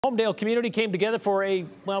Homedale community came together for a,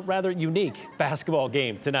 well, rather unique basketball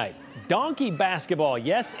game tonight. Donkey basketball.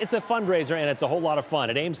 Yes, it's a fundraiser and it's a whole lot of fun.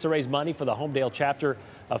 It aims to raise money for the Homedale chapter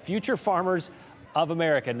of Future Farmers of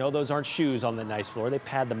America. No, those aren't shoes on the nice floor. They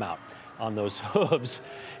pad them out on those hooves.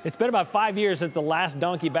 It's been about 5 years since the last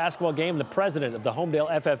donkey basketball game. The president of the Homedale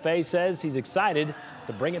FFA says he's excited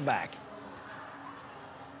to bring it back.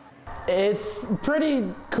 It's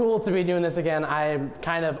pretty cool to be doing this again. I'm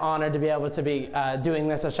kind of honored to be able to be doing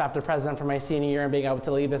this as chapter president for my senior year and being able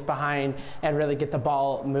to leave this behind and really get the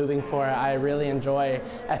ball moving for it. I really enjoy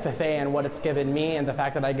FFA and what it's given me, and the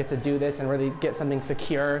fact that I get to do this and really get something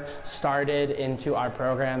secure started into our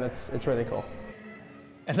program. It's really cool.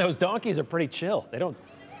 And those donkeys are pretty chill. They don't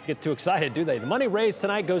get too excited, do they? The money raised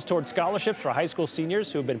tonight goes towards scholarships for high school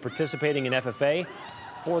seniors who have been participating in FFA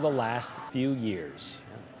for the last few years.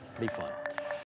 Pretty fun.